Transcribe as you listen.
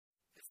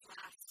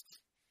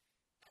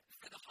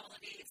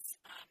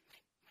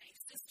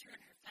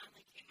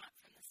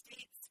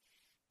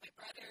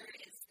My brother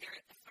is there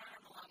at the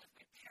farm along with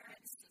my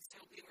parents, and so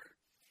we were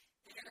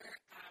there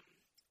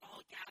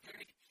all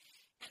gathered.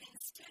 And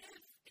instead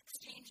of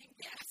exchanging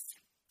gifts,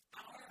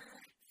 our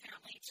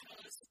family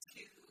chose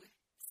to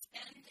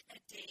spend a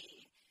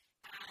day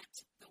at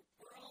the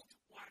World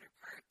Water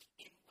Park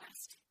in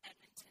West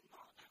Edmonton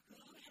Mall. Now, who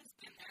has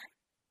been there?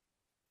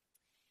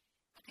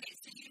 Okay,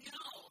 so you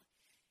know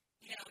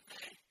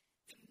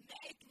the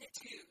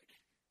magnitude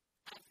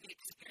of the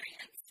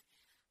experience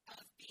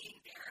of being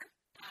there.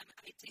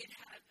 I did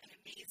have an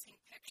amazing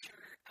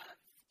picture of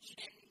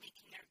Eden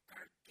making a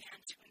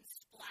gargantuan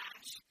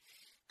splash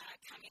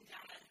coming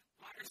down a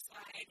water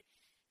slide.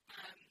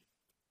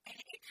 And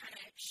it kind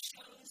of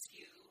shows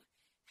you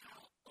how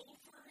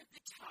over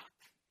the top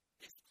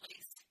this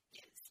place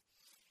is.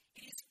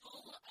 It is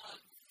full of,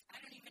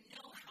 I don't even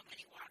know how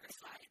many water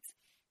slides.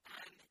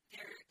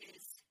 There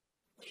is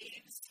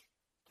waves,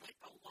 like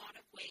a lot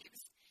of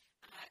waves.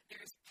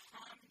 There's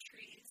palm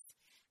trees.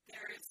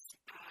 There's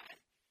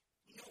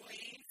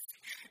noise.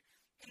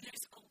 And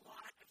there's a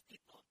lot of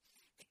people.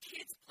 The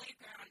kids'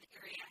 playground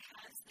area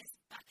has this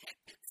bucket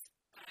that's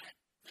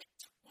like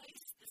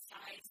twice the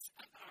size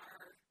of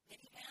our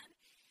minivan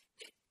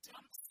that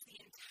dumps the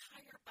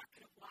entire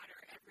bucket of water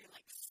every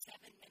like 7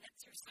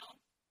 minutes or so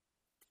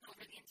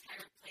over the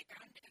entire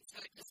playground. And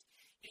so it just,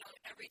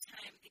 every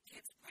time the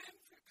kids run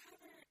for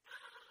cover,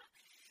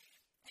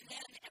 And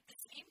then at the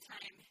same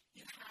time,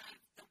 you have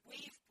the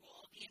wave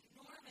pool, the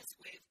enormous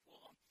wave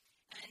pool.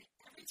 And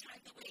every time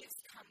the waves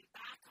come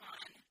back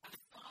on, a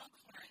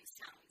foghorn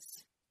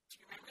sounds. Do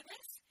you remember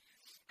this?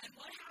 And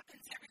what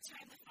happens every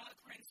time the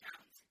foghorn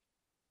sounds?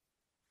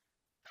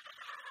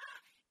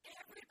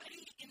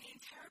 Everybody in the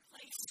entire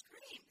place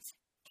screams.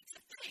 It's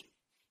a thing.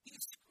 You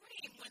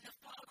scream when the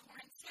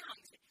foghorn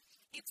sounds.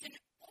 It's an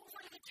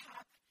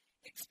over-the-top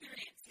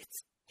experience.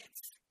 It's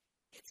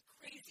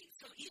crazy.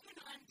 So even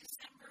on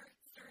December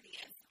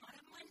 30th, on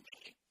a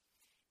Monday,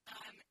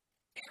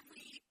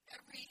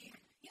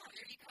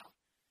 there you go.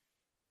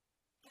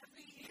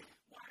 Every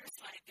water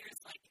slide, there's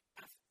like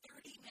a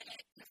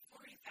 30-minute to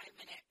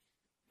 45-minute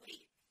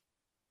wait.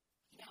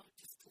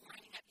 Just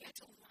lining up. You have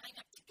to line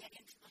up to get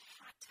into the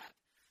hot tub.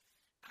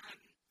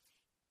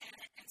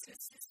 And so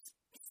it's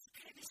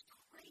kind of this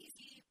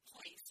crazy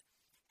place.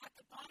 At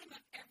the bottom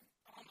of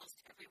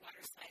almost every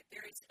water slide,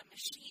 there is a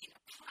machine,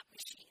 a pop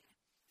machine,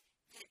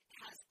 that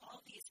has all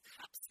these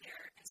cups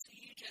there. And so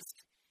you just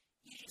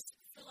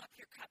fill up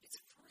your cup. It's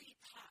free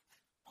pop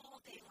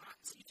all day long.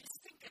 So you just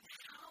think of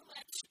how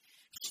much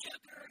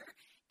sugar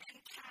and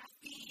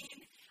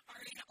caffeine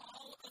are in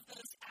all of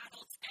those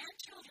adults and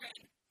children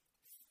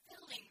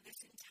filling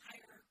this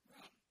entire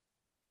room.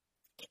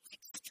 It's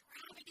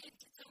extravagant.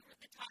 It's over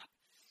the top.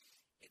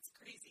 It's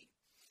crazy.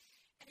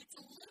 And it's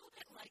a little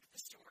bit like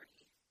the story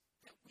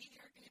that we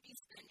are going to be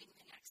spending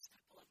the next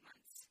couple of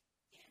months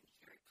in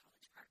here at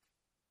College Park,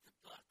 the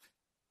book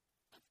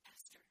of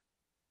Esther.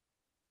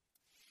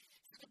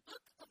 So the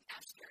book of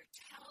Esther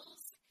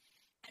tells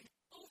an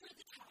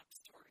over-the-top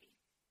story.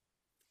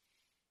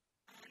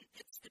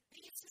 It's the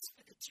basis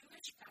for the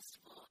Jewish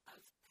festival of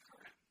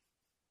Purim.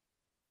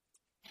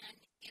 And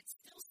it's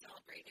still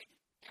celebrated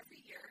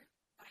every year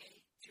by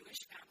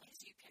Jewish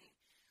families. You can,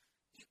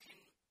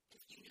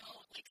 if you know,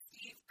 like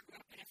Steve grew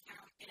up in a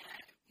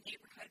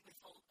neighborhood with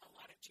a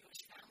lot of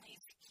Jewish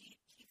families. He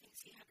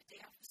thinks he had a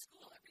day off of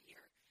school every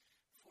year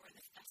for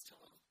the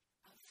festival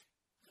of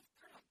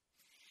Purim.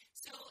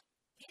 So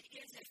it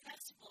is a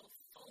festival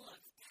full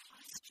of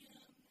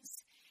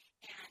costumes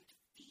and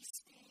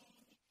feasting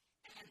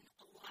and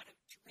a lot of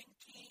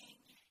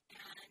drinking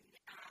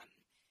and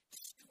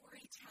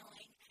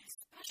storytelling, and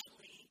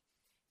especially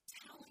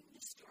telling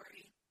the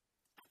story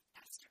of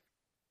Esther.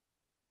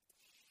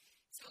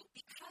 So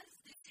because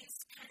this is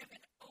kind of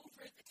an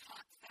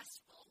over-the-top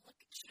festival, we'll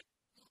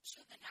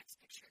show the next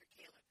picture,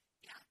 Caleb.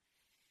 Yeah.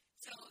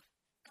 So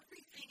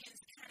everything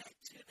is kind of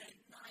to the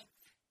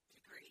 9th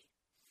degree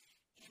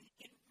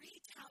in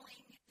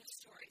retelling the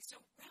story. So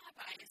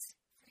rabbis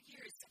for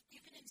years have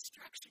given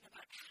instruction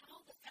about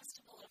how the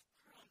festival of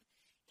Purim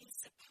is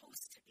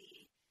supposed to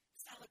be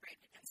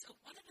celebrated. And so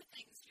one of the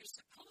things you're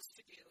supposed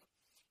to do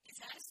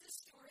is, as the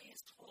story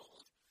is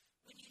told,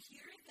 when you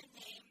hear the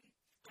name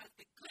of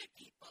the good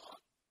people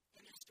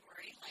in the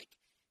story, like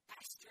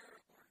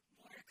Esther or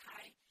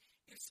Mordecai,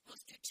 you're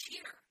supposed to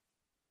cheer.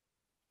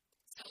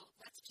 So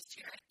let's just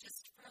hear it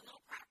just for a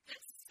little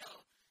practice.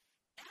 So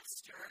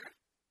Esther,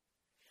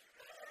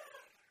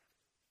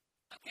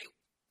 okay,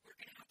 we're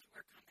going to have to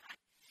work on that.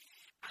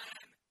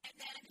 And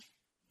then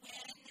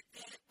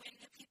when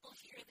the people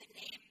hear the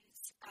names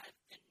of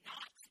the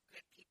not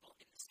good people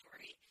in the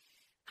story,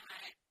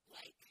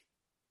 like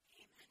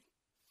Haman,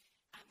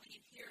 when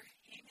you hear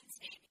Haman,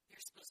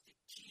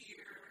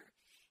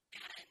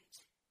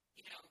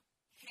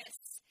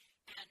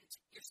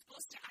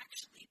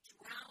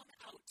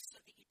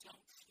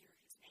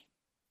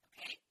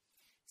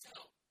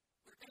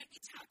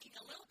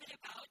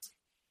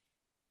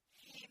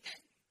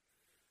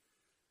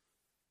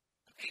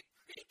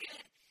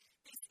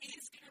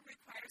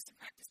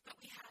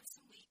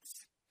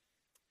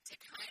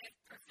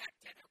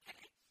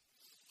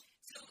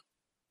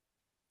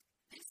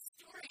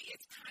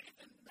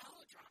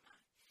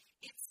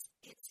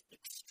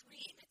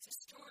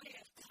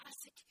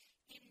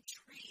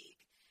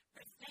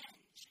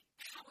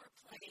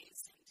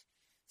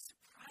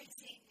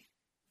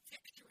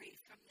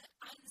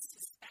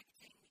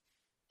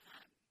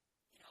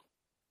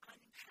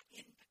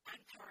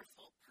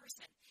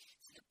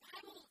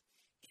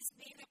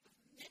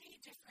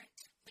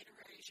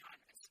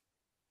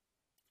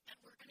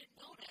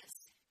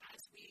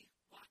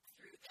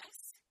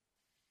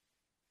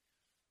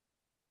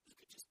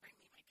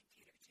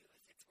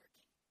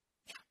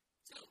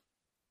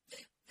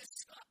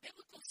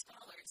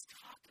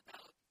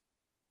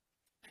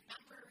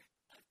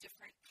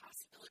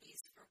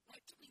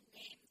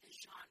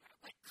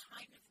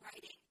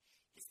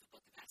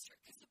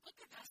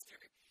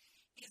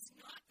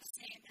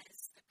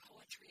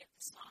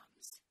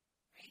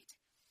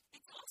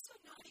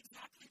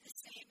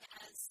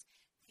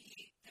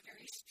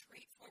 very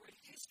straightforward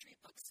history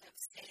books of,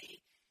 say,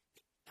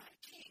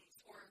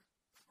 Kings or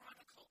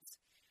Chronicles.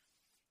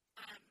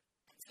 And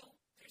so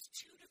there's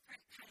two different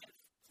kind of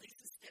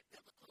places that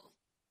biblical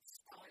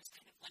scholars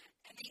kind of land.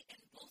 And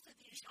both of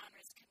these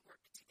genres can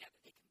work together.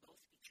 They can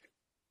both be true.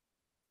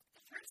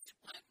 The first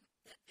one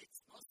that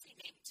it's mostly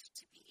named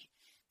to be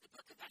the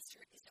Book of Esther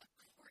is a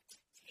court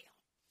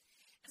tale.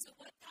 And so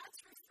what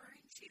that's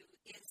referring to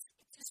is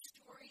it's a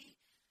story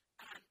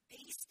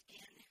based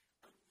in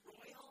a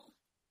royal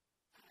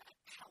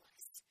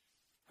palace,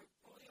 a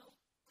royal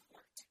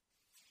court.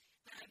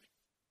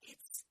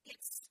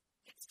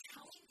 It's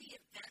telling the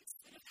events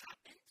that have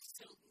happened,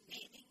 so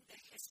naming the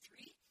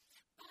history,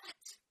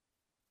 but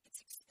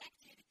it's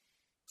expected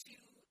to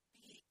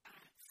be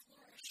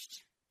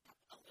flourished up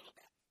a little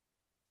bit.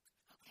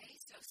 Okay,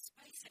 so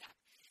spice it up.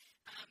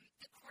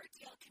 The court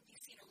tale can be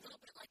seen a little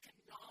bit like a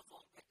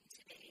novel written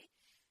today,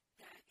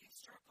 the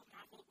historical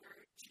novel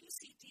where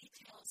juicy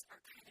details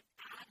are kind of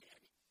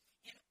added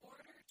in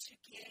order to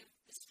give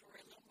the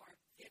story a little more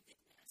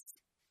vividness,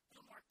 a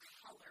little more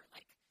color,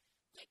 like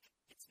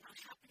it's not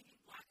happening in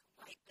black and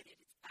white, but it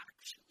is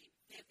actually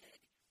vivid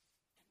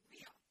and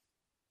real.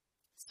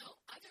 So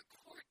other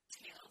court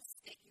tales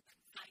that you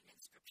can find in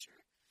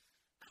Scripture,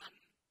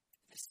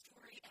 the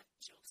story of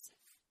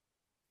Joseph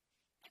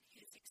and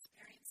his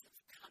experience of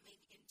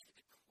coming into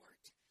the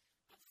court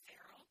of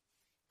Pharaoh.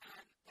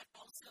 But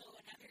also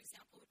another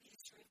example would be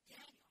the story of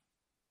Daniel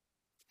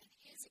and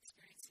his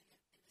experience in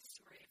the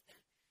story of the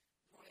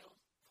royal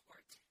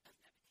court of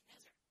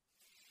Nebuchadnezzar.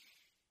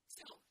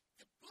 So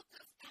the book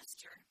of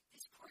Esther,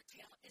 this court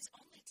tale, is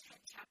only 10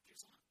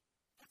 chapters long.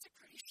 That's a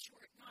pretty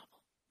short novel,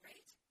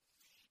 right?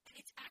 And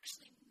it's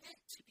actually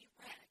meant to be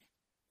read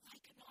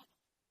like a novel.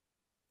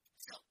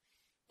 So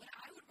what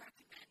I would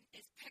recommend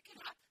is pick it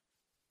up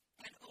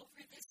and over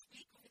this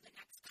week, over the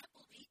next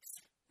couple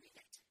weeks, read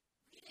it.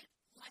 Read it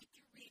like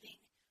you're reading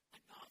a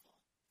novel,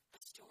 a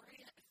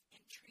story of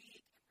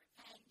intrigue and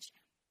revenge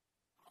and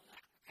all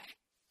that, okay?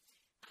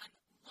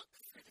 Look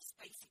for the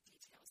spicy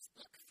details.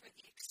 Look for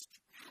the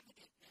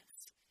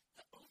extravagantness,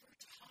 the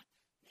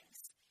over-topness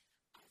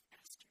of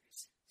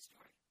Esther's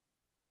story.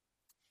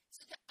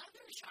 So the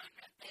other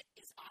genre that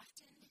is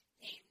often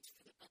named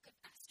for the book of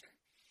Esther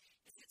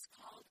is it's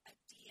called a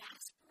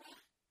diaspora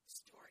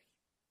story.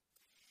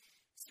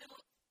 So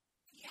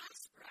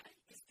diaspora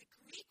is the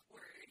Greek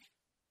word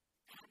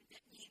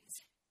that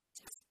means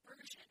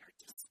dispersion or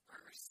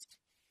dispersed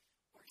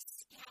or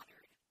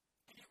scattered.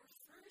 And it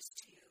refers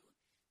to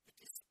the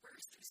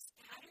dispersed or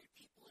scattered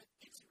people of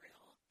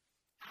Israel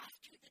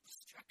after the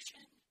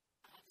destruction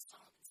of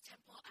Solomon's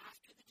temple,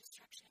 after the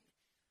destruction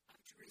of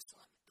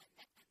Jerusalem,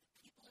 and the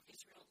people of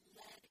Israel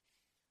led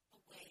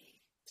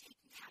away,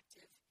 taken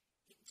captive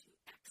into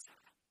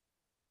exile.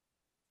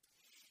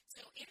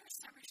 So in our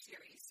summer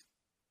series,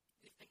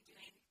 we've been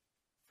doing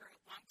for a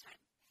long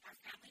time our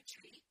family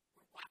tree.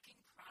 We're walking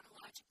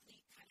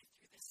chronologically kind of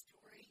through the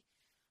story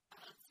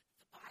of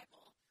the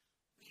Bible.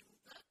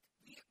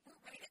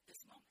 We're right at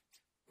this moment.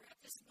 We're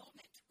at this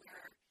moment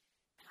where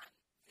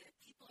the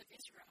people of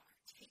Israel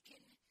are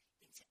taken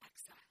into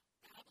exile,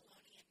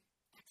 Babylonian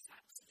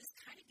exile. So this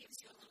kind of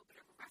gives you a little bit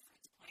of a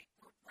reference point.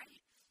 We're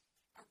right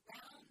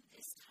around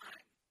this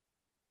time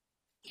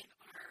in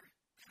our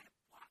kind of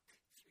walk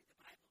through the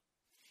Bible.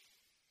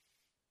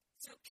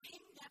 So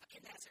King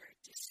Nebuchadnezzar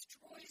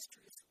destroys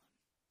Jerusalem.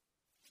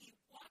 He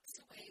walks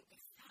away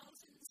with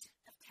thousands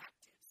of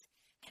captives,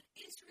 and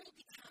Israel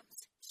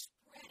becomes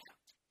spread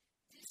out,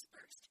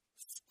 dispersed,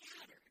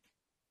 scattered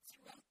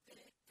throughout the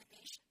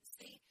nations.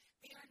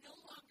 They are no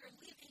longer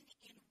living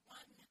in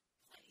one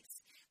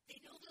place. They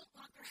no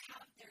longer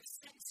have their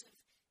sense of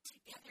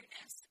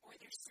togetherness or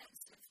their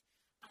sense of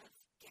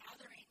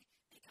gathering.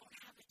 They don't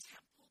have a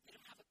temple. They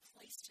don't have a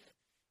place to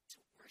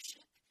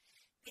worship.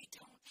 They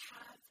don't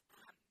have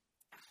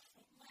a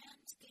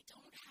homeland. They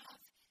don't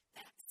have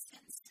that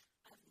sense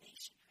of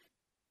nationhood.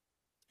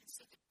 And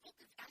so the book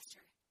of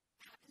Esther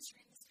happens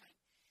during this time,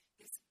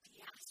 this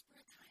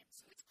diaspora time.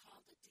 So it's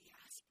called a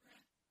diaspora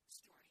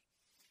story.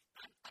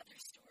 Other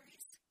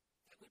stories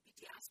that would be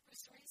diaspora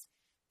stories,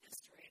 the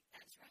story of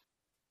Ezra,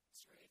 the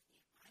story of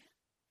Nehemiah,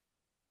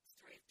 the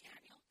story of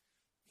Daniel.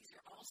 These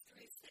are all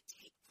stories that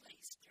take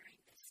place during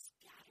this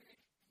scattered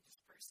and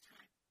dispersed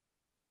time.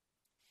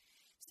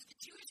 So the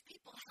Jewish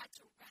people had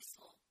to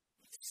wrestle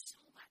with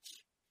so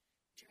much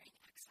during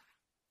exile,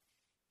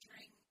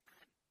 during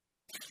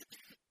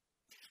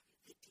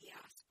the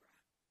diaspora.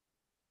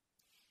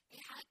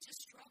 They had to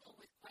struggle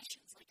with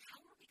questions like,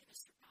 how are we going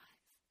to survive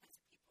as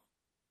a people?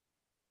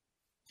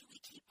 Do we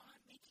keep on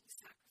making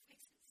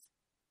sacrifices?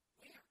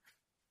 Where?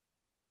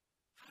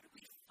 How do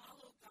we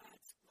follow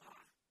God's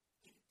law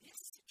in this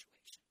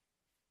situation?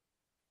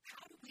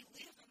 How do we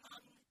live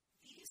among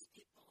these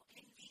people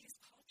in these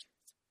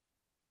cultures?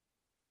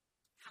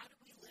 How do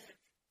we live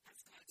as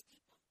God's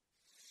people?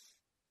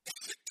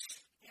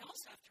 They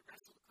also have to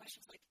wrestle with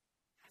questions like,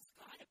 has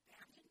God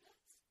abandoned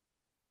us?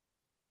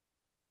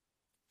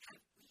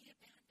 Have we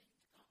abandoned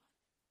God?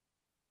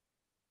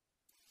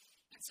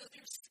 And And so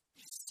there's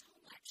so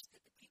much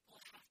that the people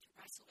have to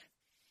wrestle with.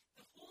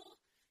 The whole,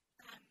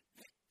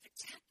 the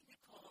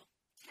technical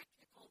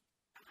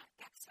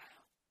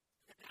exile,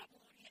 the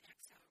Babylonian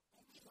exile,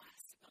 only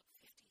lasts about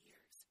 50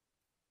 years.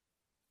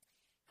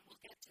 And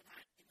we'll get to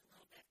that in a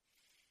little bit.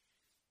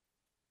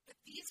 But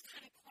these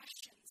kind of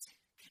questions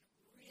can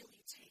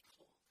really take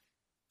hold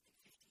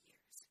in 50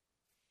 years.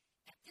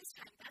 At this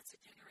time, that's a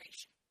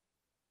generation,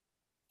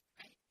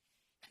 right?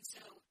 And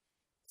so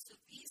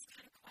these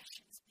kind of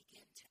questions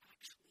begin to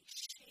actually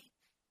shape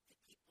the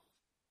people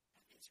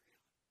of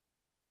Israel.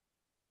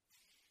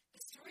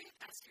 The story of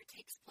Esther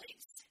takes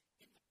place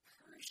in the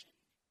Persian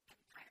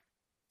Empire.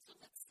 So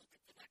let's look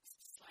at the next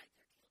slide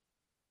there, Caleb.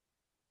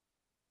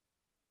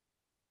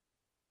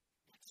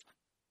 Next one.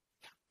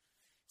 Yeah.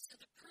 So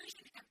the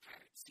Persian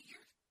Empire, so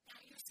you're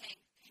saying,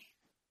 hey,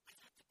 I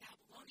thought the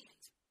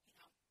Babylonians,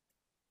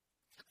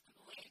 took them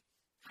away.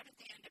 How did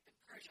they end up in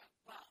Persia?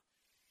 Well,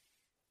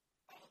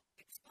 I'll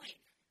explain.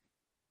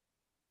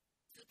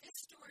 So this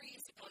story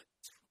is about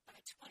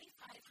 2,500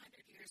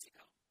 years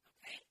ago,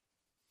 okay?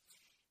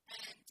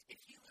 And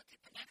if you look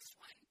at the next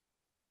one,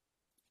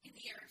 in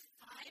the year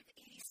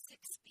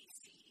 586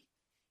 BC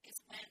is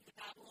when the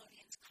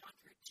Babylonians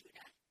conquered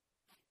Judah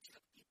and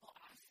took people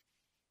off.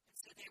 And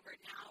so they were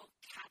now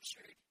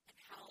captured and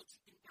held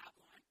in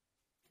Babylon.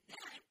 And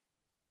then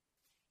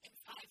in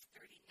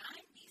 539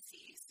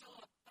 BC, so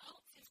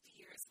about 50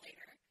 years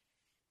later,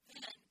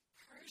 then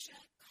Persia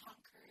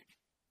conquered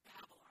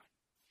Babylon.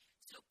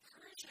 So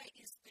Persia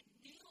is the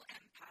new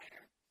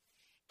empire,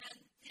 and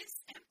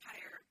this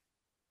empire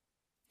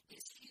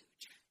is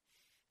huge.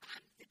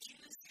 The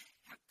Jews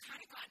have kind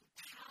of gotten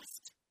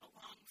passed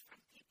along from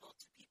people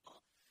to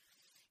people.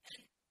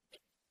 And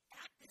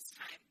at this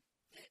time,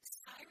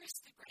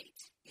 Cyrus the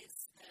Great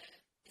is the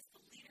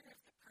leader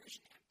of the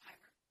Persian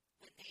Empire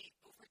when they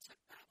overtook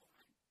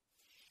Babylon.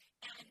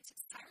 And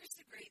Cyrus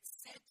the Great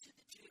said to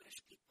the Jewish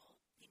people,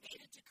 he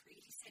made a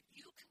decree, he said,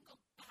 you can go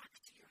back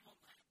to your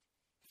homeland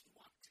if you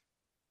want.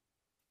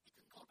 You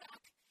can go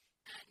back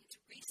and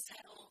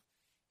resettle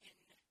in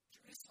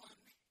Jerusalem,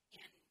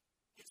 in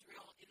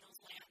Israel, in those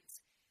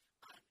lands.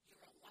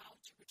 You're allowed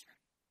to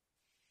return.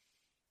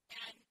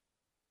 And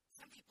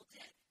some people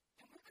did.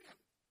 And we're going to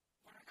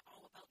learn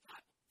all about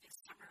that this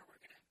summer.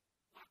 We're going to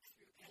walk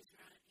through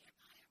Ezra and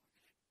Nehemiah. We're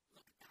going to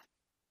look at that.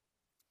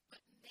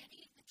 But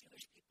many of the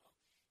Jewish people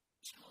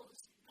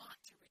chose not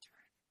to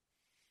return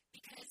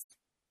because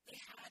they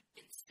had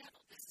been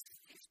settled. This is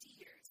 50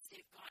 years.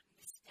 They've gotten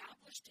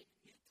established in a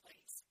new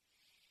place.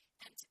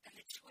 And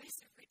the choice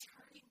of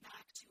returning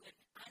back to an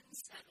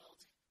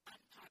unsettled,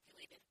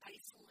 unpopulated,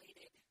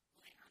 isolated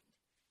land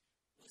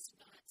was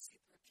not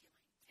super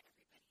appealing to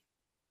everybody.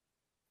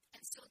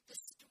 And so the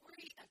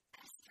story of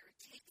Esther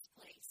takes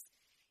place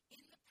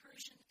in the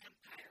Persian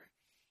Empire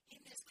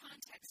in this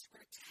context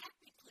where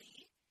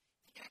technically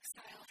the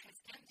exile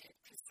has ended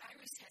because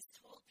Cyrus has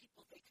told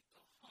people they could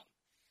go home.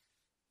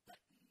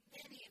 But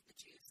many of the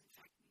Jews, in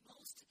fact,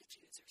 most of the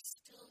Jews are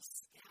still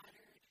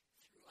scattered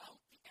throughout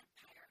the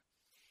empire.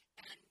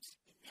 And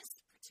in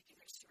this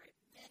particular story,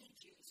 many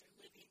Jews are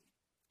living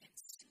in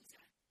Susa.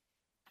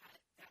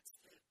 That's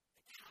the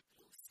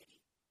capital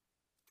city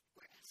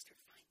where Esther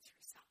finds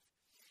herself.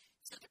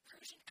 So the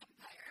Persian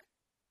Empire,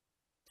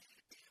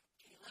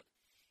 Caleb,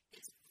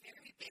 is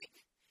very big.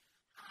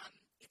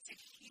 It's a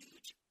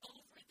huge,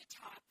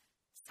 over-the-top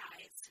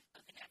size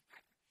of an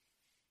empire.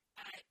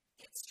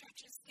 It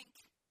stretches, think,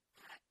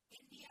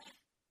 India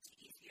to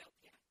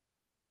Ethiopia.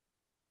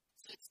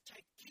 So it's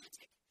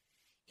gigantic.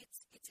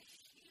 It's a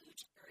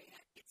huge area.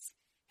 It's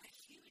a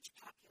huge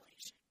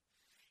population.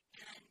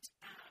 And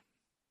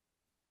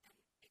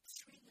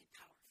extremely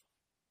powerful.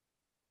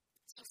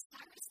 So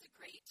Cyrus the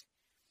Great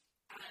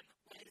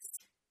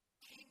was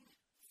king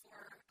for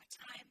a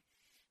time.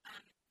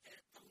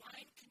 The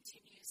line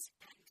continues,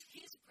 and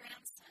his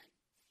grandson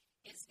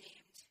is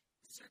named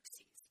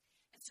Xerxes.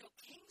 And so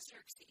King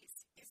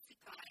Xerxes is the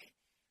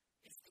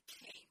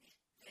king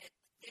that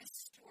this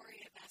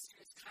story of Esther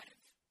is kind of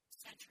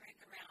centering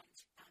around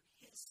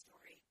his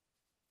story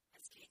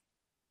as king.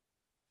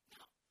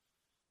 Now,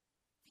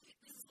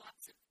 there's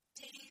lots of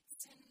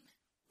dates and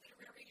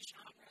literary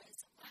genres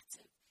and lots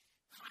of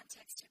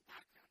context and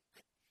background,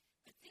 but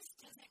this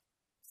doesn't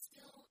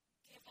still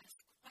give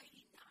us quite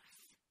enough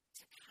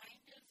to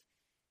kind of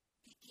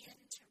begin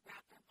to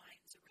wrap our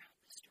minds around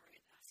the story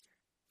of Esther.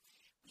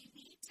 We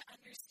need to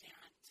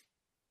understand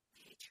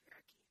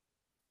patriarchy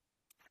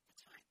at the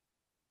time.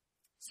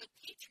 So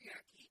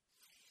patriarchy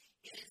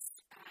is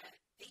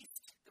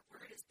the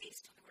word is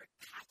based on the word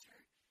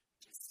pater,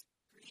 which is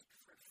Greek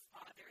for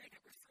father, and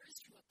it refers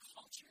to a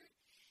culture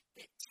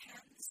that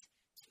tends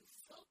to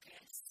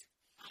focus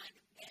on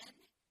men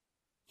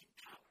in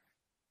power.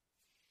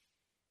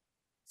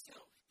 So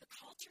the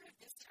culture of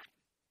this time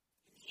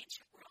in the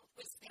ancient world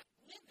was that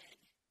women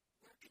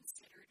were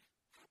considered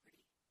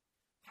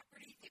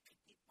property that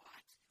could be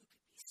bought, who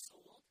could be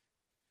sold,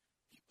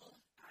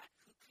 people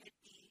who could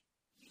be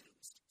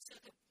used. So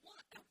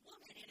a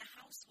woman in a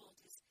household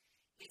was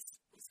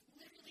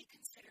literally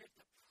considered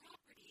the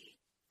property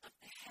of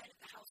the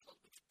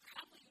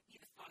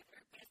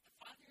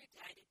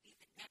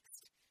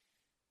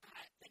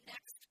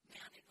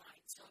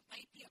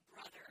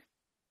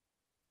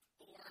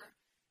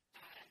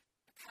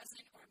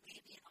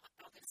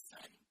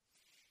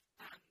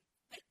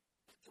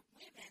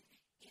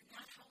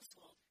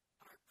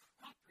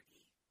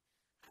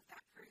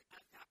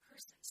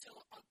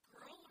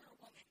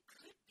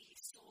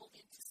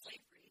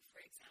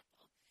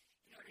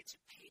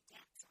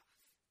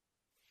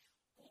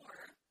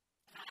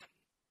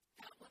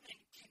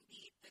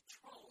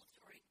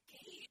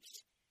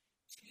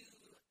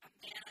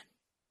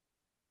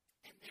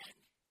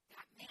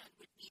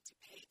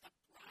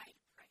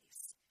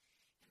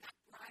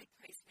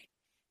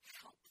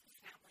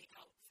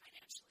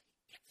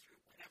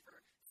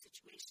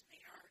situation they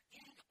are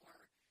in, or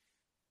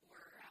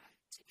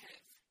to kind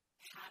of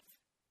have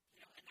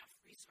enough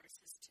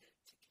resources to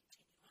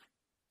continue on.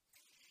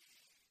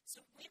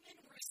 So women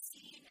were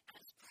seen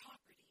as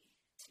property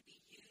to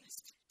be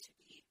used, to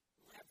be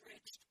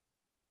leveraged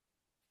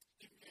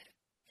in the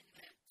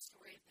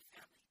story of the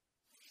family.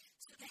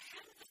 So the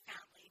head of the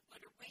family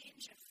would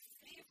arrange a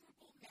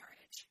favorable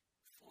marriage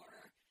for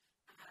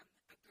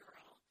a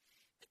girl,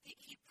 but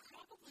he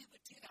probably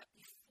would do that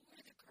before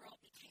the girl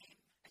became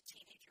a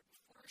teenager,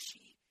 before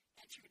she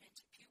entered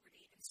into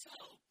puberty. And so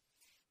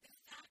the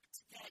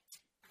fact that,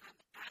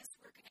 as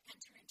we're going to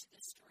enter into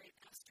the story of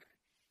Esther,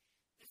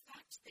 the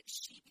fact that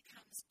she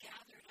becomes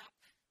gathered up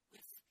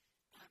with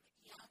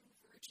young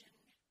virgin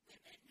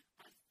women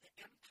of the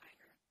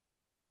empire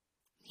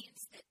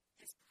means that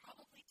this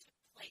probably took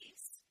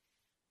place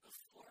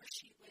before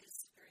she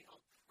was very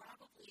old,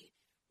 probably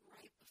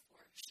right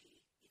before she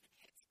even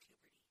hits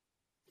puberty,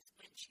 is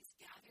when she's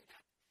gathered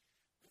up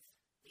with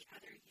the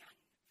other young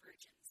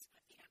virgins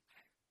of the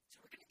empire.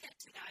 So we're going to get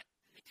to that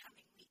in the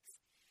coming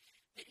weeks.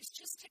 But it's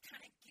just to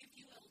kind of give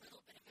you a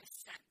little bit of a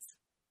sense.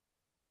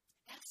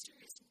 Esther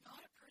is not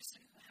a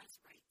person who has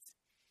rights.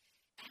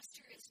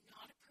 Esther is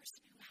not a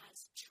person who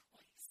has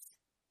choice.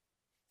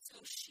 So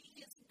she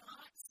is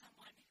not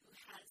someone who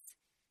has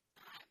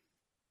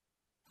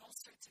all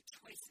sorts of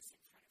choices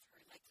in front of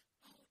her, like,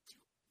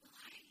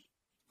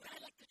 would I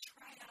like to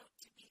try out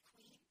to be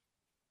queen?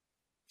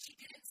 She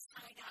didn't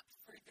sign up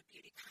for the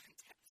beauty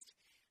contest.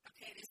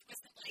 Okay, this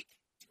wasn't like,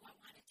 do I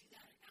want to do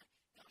that or not?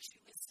 No,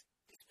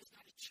 this was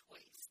not a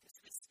choice.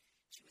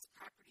 She was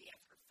property of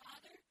her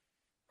father,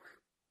 or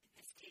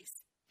in this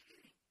case,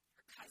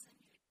 her cousin,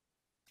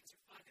 because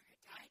her father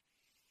had died,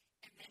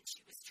 and then she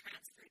was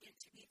transferred in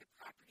to be the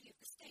property of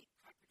the state,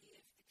 property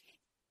of the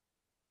king.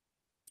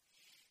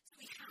 So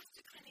we have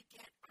to kind of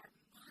get our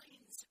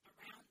minds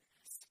around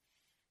this.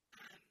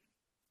 And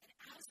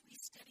as we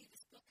study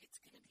this book, it's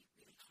going to be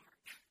really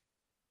hard.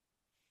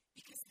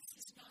 Because this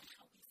is not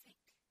how we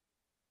think.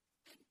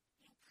 And,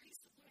 praise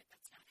the Lord,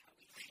 that's not how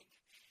we think.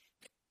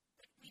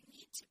 But we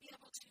need to be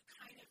able to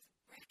kind of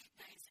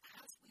recognize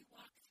as we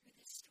walk through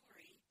this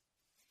story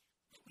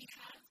that we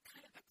have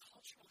kind of a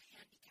cultural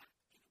handicap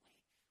in a way.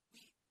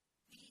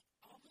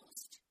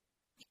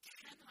 We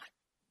cannot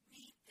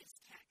read this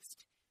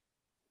text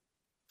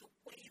the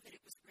way that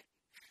it was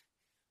written,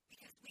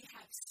 because we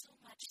have so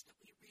much that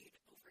we read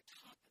over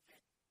top of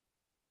it.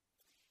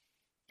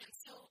 And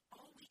so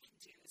all we can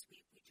do is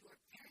we do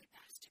our very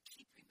best to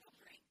keep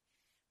remembering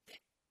that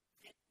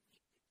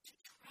to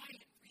try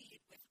and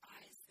read with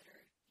eyes that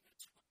are from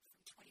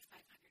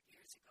 2,500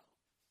 years ago,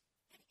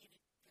 and in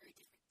a very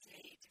different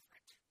day,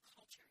 different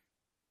culture.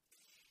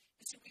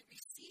 And so we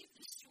receive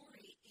the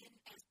story in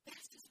as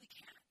best as we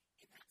can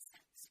in that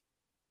sense.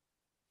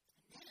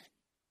 And then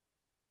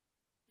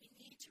we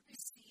need to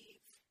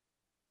receive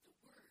the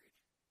word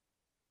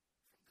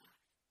from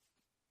God.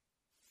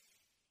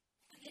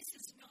 And this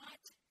is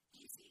not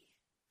easy.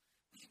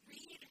 We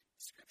read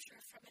scripture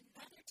from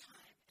another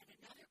time and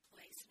another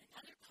place and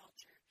another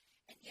culture,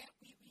 and yet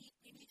we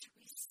need to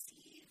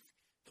receive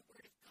the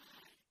word of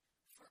God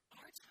for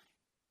our time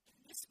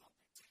in this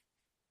moment,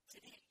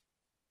 today.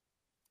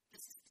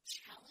 This is the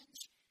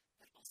challenge,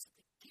 but also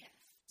the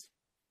gift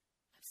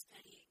of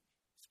studying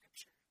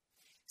scripture.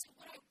 So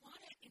what I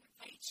want to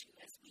invite you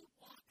as we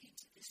walk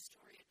into this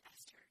story of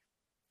Esther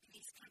in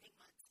these coming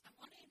months, I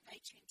want to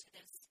invite you into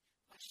this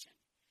question.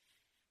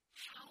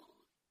 How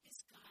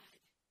is God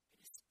going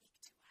to speak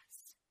to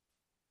us?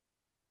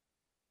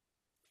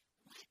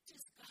 What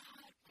does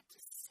God want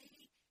to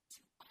say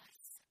to us,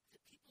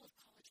 the people of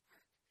College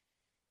Park,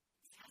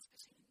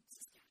 Saskatoon,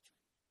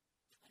 Saskatchewan,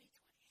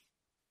 2020?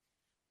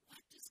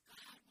 What does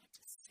God want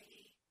to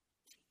say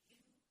to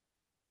you?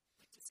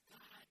 What does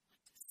God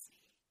want to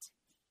say to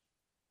me?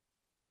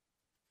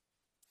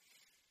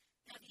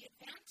 Now, the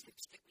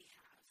advantage that we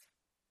have,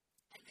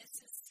 and this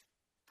is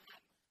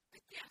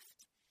a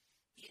gift,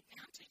 the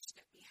advantage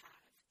that we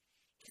have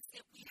is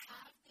that we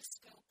have the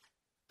scope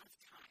of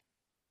time.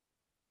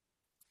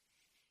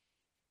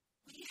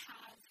 We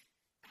have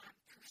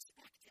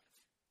perspective,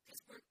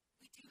 because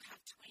we do have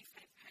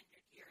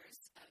 2,500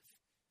 years of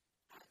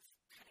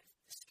kind of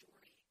the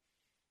story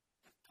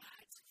of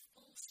God's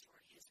full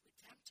story, his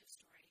redemptive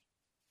story.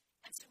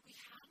 And so we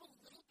have a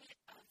little bit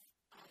of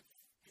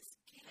this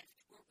gift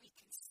where we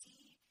can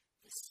see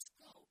the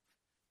scope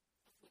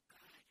of what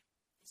God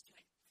is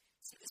doing.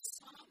 So the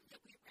psalm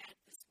that we read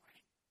this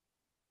morning,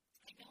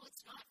 I know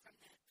it's not from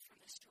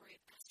the story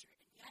of Esther,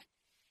 and yet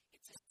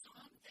it's a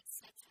psalm that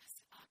sets us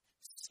up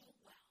so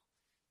well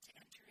to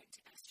enter into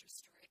Esther's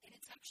story. And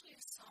it's actually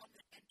a psalm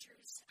that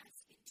enters us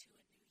into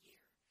a new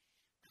year.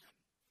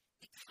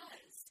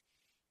 Because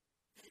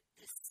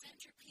the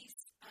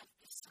centerpiece of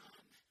the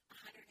Psalm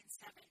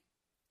 107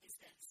 is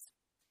this: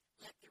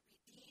 let the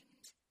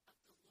redeemed of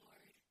the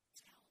Lord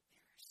tell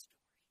their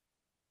story.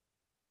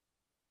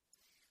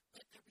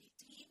 Let the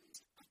redeemed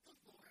of the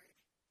Lord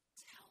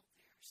tell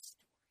their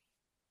story.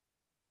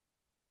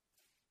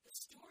 The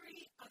story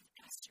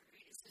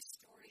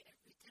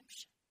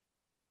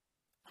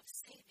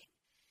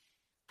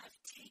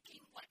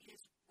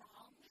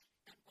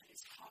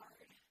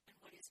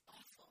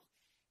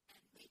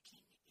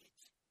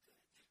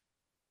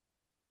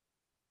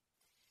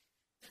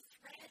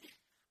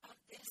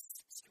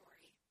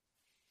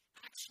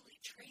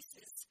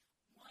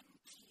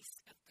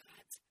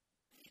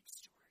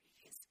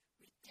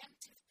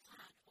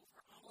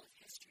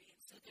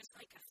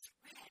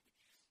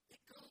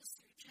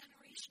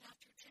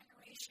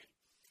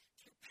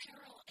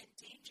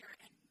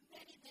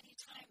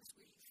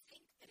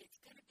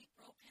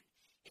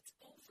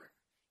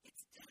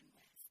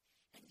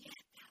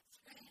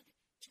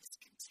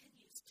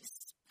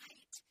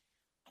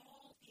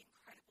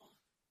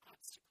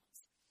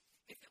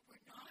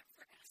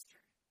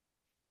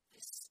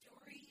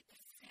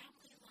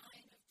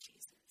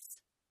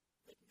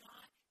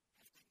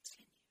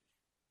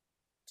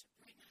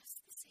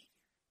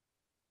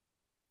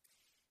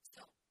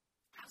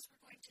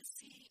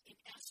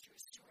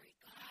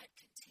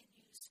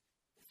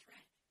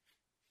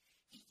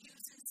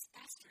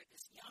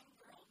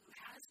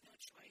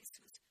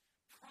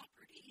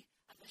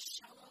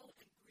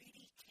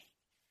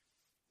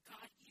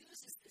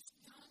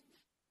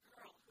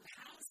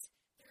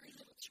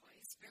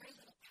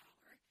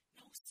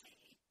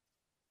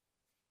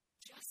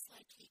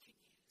like he can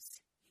use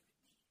you and me.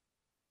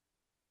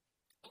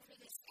 Over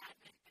this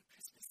Advent and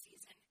Christmas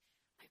season,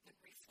 I've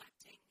been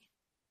reflecting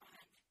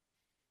on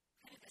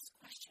kind of this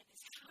question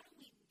is, how do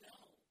we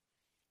know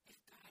if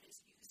God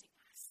is using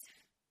us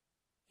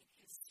in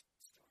his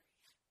story?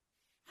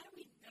 How do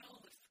we know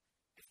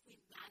if we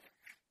matter?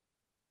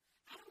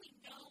 How do we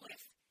know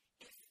if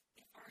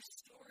our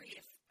story,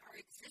 if our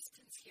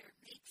existence here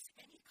makes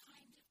any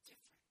kind of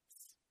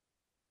difference?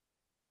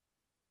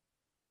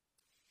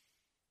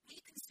 We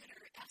consider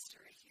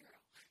Esther a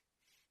hero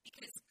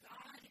because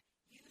God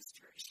used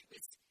her.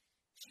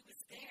 She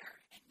was there,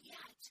 and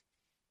yet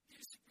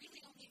there's really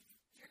only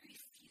very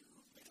few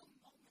little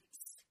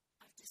moments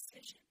of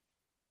decision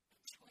and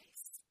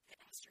choice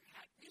that Esther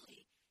had.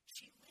 Really,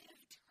 she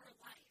lived her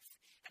life,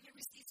 and there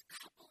was these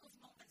couple of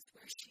moments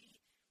where she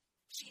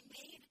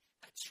made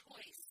a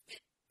choice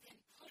that then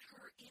put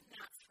her in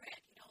that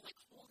thread, like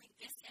holding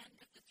this end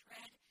of the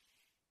thread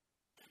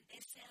and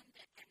this end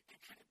and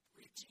kind of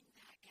bridging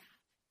that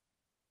gap.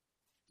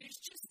 There's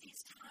just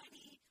these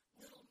tiny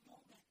little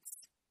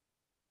moments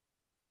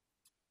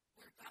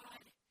where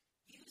God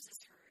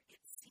uses her,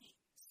 it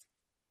seems.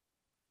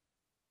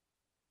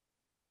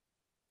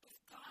 If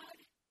God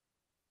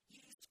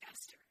used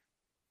Esther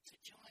to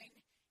join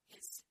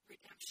his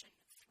redemption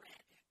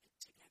thread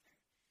together,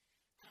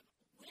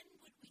 when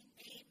would we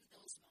name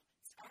those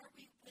moments? Are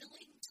we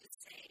willing to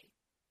say,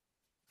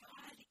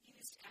 God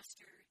used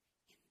Esther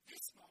in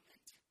this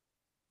moment,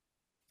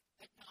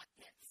 but not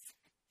this?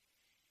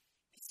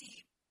 You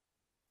see,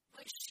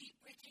 was she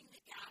bridging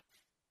the gap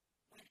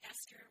when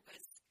Esther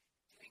was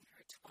doing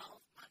her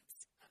 12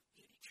 months of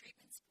beauty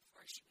treatments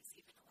before she was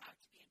even allowed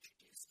to be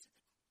introduced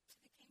to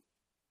the king?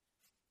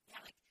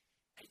 Yeah, like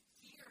a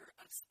year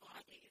of spa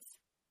days.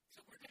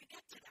 So we're going to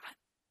get to that.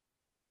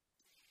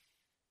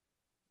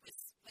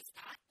 Was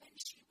that when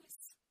she was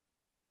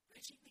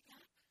bridging the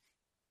gap?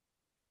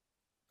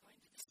 Going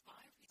to the spa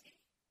every day?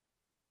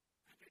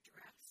 Under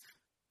duress?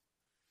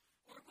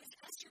 Or was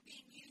Esther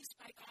being used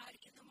by God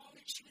in the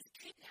moment she was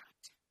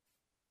kidnapped?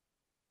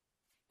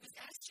 Was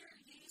Esther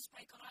used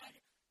by God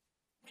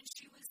when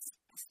she was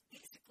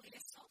basically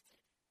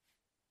assaulted?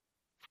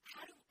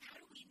 How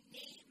do we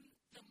name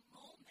the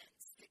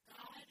moments that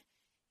God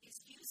is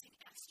using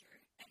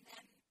Esther, and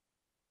then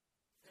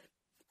the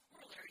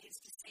corollary is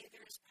to say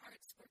there's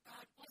parts where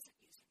God wasn't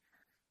using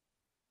her?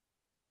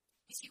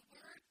 You see,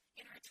 we're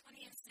in our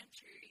 20th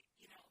century,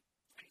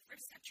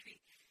 21st century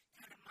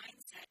kind of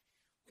mindset,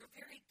 we're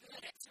very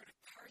good at sort of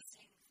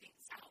parsing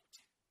things out,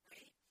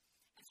 right?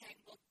 And saying,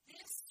 well,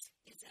 this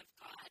is of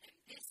God and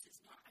this is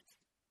not.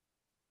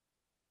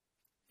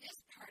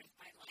 This part of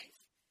my life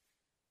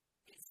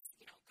is,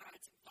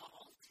 God's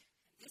involved,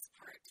 and this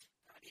part,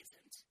 God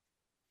isn't.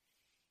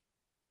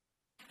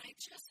 And I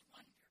just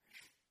wonder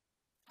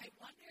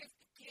if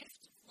the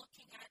gift of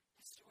looking at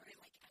a story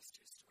like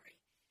Esther's story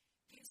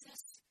gives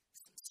us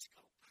some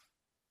scope.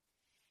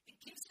 It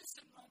gives us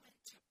a moment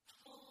to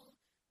pull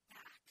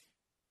back,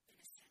 in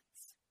a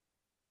sense.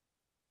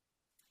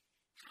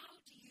 How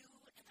do you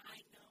and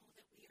I know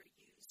that we are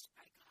used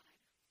by God?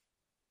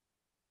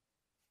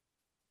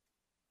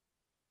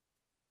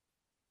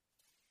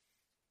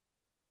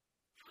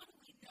 How do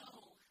we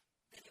know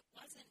that it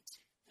wasn't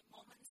the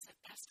moments of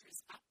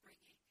Esther's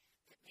upbringing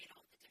that made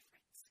all the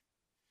difference?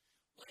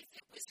 What if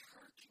it was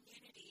her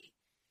community,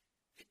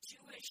 the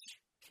Jewish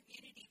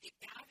community that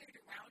gathered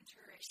around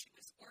her as she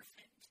was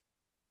orphaned,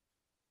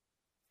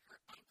 her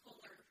uncle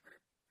or her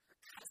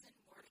cousin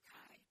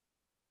Mordecai,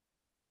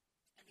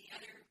 and the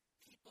other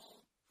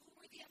people? Who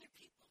were the other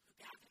people who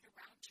gathered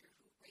around her,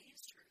 who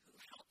raised her, who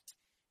helped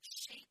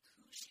shape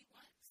who she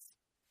was?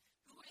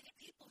 Who were the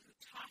people who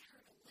taught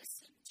her to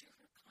listen to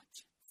her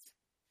conscience?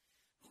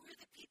 Who were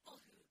the people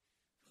who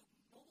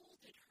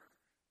molded her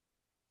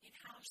in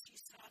how she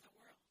saw the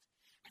world?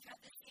 I've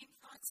had the same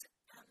thoughts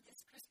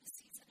this Christmas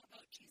season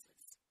about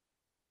Jesus.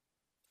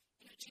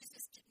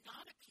 Jesus did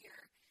not appear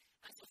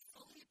as a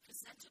fully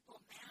presentable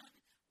man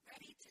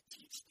ready to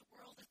teach the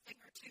world a thing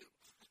or two.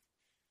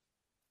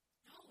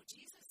 No,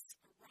 Jesus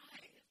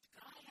arrived.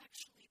 God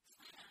actually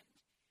planned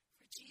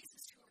for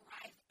Jesus to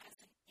arrive as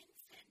an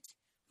infant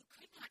who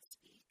could not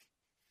speak,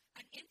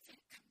 an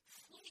infant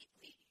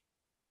completely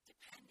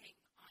depending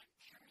on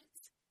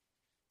parents,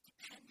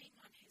 depending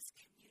on his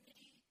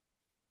community,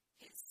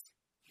 his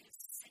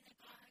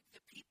synagogue,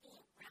 the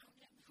people around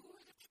him. Who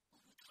are the people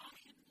who taught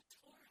him the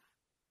Torah?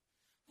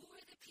 Who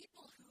are the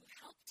people who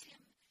helped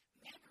him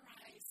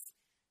memorize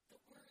the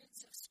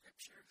words of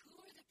Scripture? Who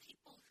are the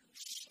people who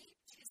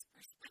shaped his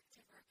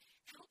perspective or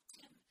helped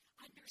him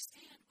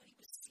understand what he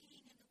was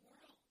seeing in the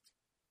world?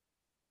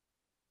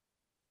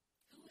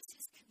 Who was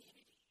his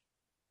community?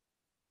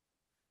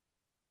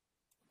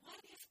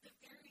 What if the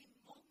very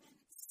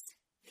moments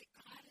that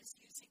God is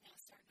using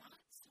us are not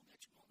so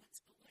much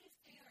moments, but what if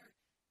they are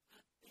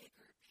a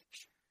bigger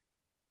picture?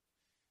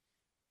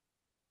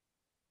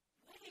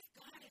 What if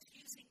God is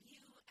using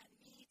you and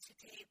me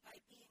today by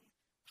being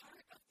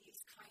part of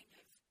these kind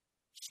of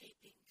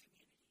shaping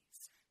communities?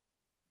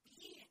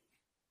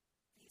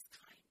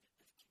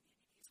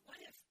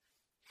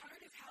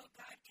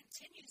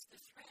 continues the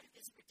thread of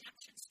his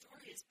redemption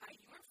story is by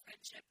your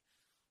friendship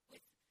with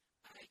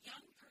a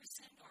young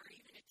person or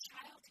even a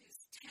child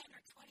who's 10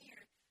 or 20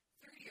 or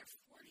 30 or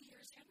 40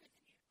 years younger than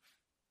you.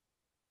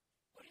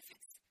 What if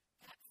it's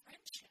that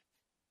friendship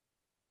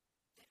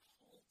that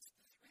holds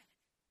the thread?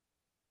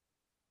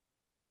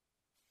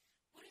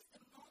 What if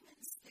the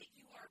moments that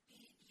you are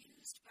being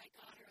used by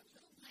God are a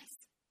little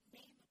less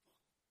nameable,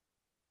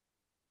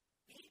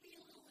 maybe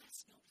a little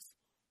less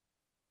noticeable,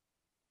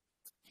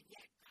 and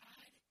yet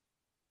God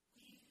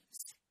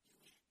weaves you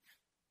in?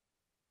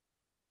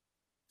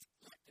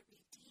 Let the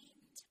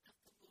redeemed of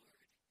the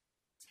Lord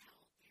tell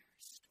their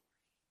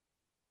story.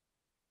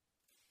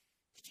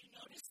 Did you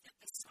notice that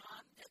the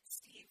psalm that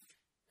Steve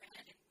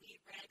read and we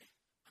read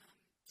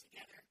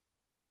together,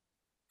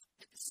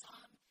 that the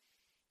psalm,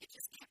 it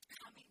just kept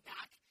coming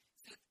back?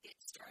 So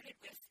it started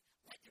with,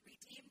 let the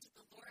redeemed of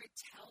the Lord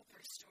tell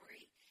their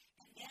story,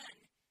 and then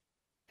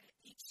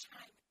each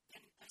time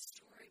then a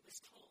story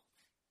was told,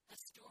 a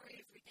story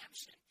of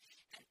redemption.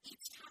 And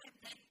each time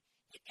then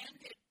it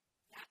ended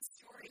that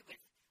story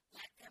with,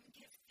 let them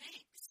give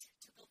thanks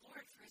to the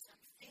Lord for his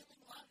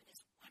unfailing love and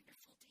his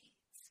wonderful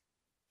deeds.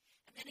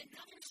 And then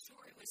another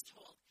story was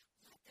told,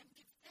 let them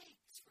give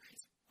thanks for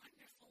his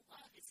wonderful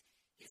love, his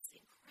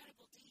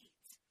incredible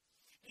deeds.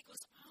 And it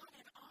goes on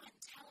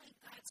telling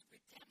God's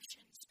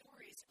redemption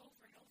stories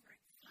over and over.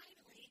 And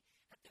finally,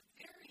 at the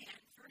very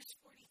end, verse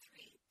 43,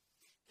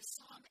 the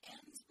psalm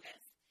ends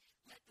with,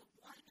 let the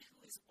one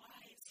who is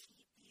wise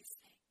heed these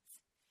things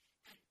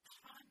and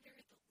ponder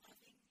the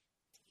loving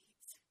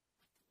deeds of the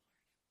Lord.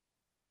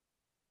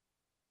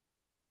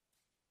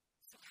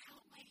 So how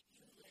might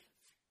you live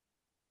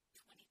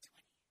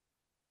 2020?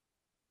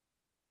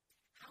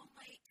 How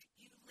might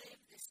you live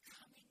this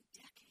coming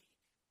decade,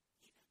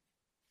 even,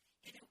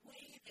 in a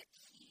way that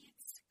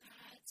heeds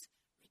God's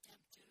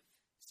redemptive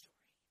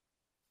story?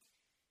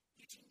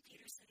 Eugene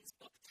Peterson's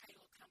book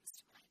title comes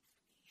to mind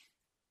for me,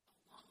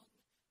 A Long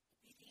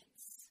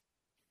Obedience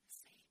in the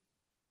Same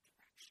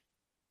Direction.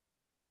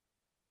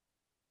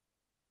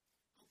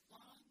 A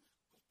long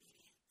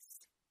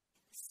obedience in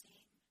the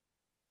same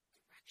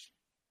direction.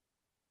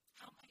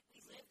 How might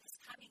we live this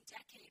coming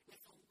decade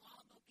with a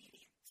long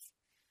obedience,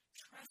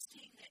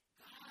 trusting that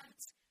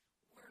God's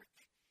work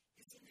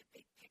is in the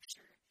big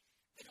picture,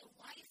 that a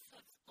life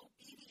of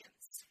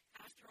obedience,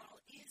 after all,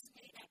 is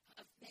made up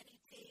of many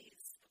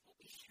days of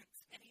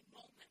obedience, many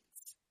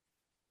moments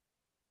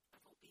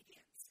of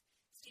obedience.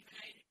 Steve and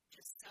I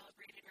just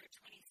celebrated our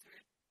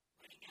 23rd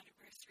wedding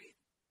anniversary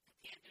at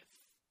the end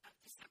of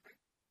December.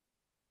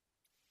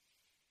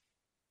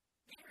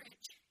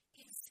 Marriage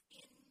is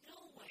in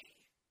no way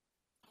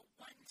a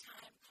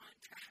one-time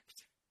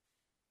contract.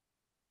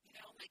 You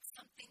know, like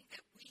something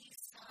that we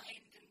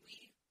signed and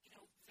we,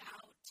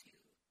 vowed to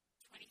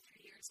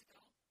 23 years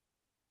ago.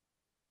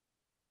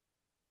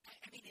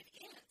 I mean, it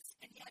is.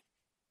 And yet,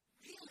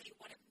 really,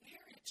 what a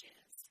marriage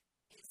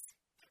is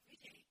every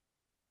day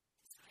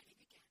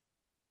deciding again,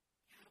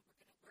 yeah, we're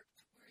going to work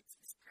towards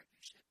this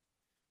partnership.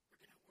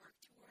 We're going to work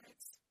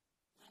towards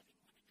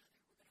loving one another.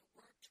 We're going to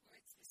work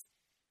towards this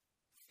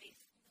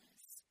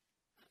faithfulness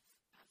of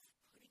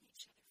putting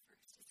each other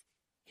first.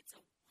 It's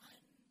a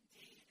one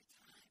day at a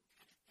time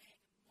kind of thing,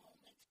 a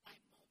moment by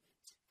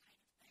moment kind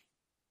of thing.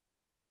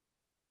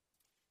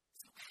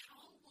 So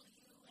how will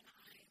you and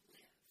I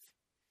live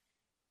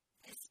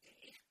this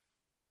day?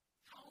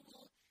 How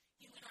will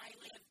you and I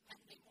live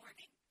Monday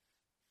morning,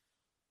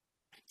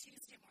 and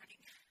Tuesday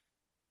morning,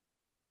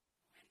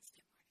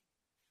 Wednesday morning?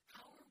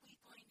 How are we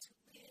going to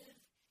live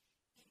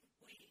in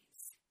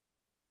ways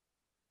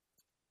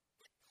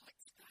that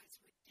puts God's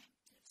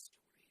redemptive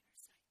story in our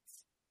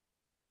sights?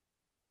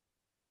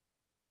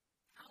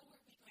 How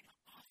are we going to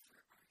offer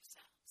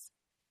ourselves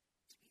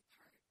to be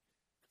part of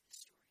the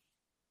story?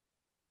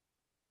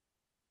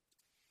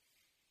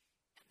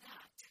 And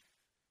that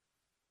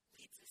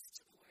leads us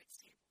to the Lord's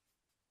table.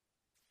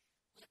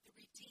 Let the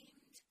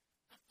redeemed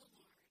of the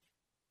Lord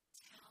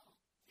tell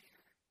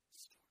their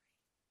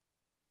story.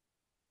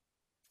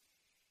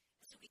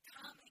 And so we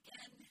come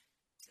again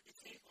to the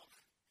table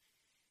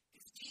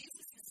because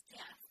Jesus'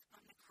 death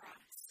on the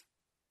cross,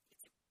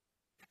 it's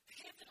a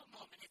pivotal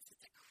moment. It's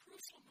a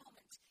crucial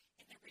moment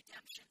in the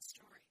redemption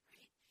story,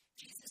 right?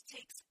 Jesus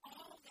takes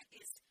all that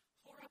is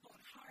horrible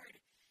and hard,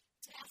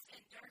 death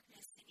and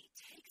darkness, and he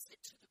takes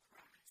it to the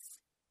cross,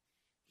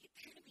 the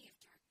epitome of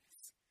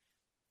darkness.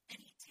 And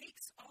he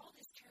takes all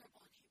this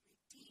terrible and he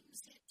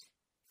redeems it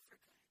for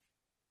good.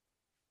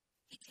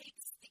 He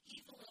takes the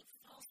evil of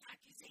false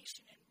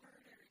accusation and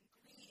murder and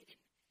greed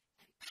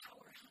and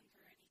power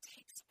hunger, and he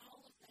takes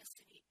all of this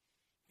and he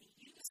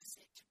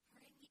uses it to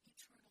bring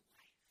eternal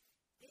life.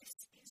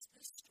 This is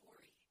the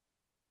story.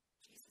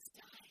 Jesus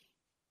dying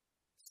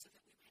so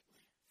that we might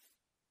live.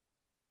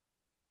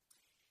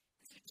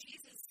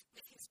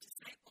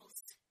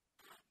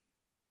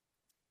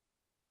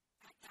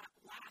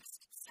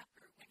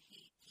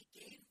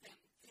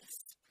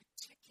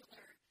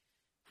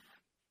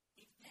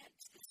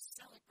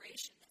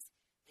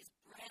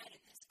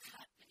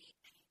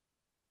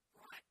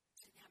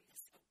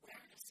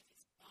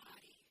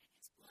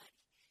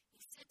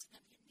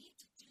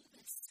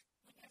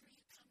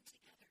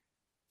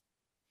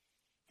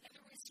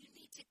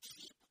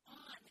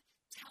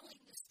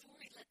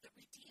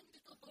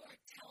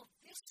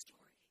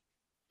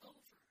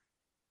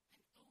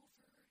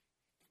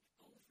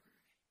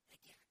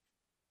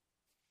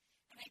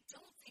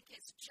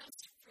 was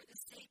just for the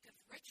sake of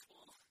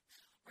ritual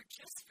or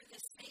just for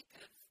the sake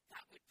of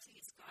that would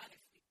please God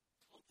if we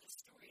told this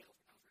story over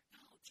and over.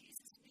 No,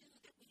 Jesus knew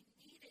that we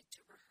needed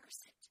to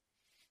rehearse it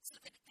so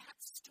that that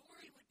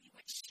story would be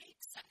what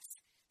shapes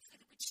us, so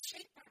that it would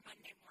shape our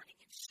Monday morning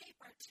and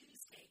shape our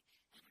Tuesday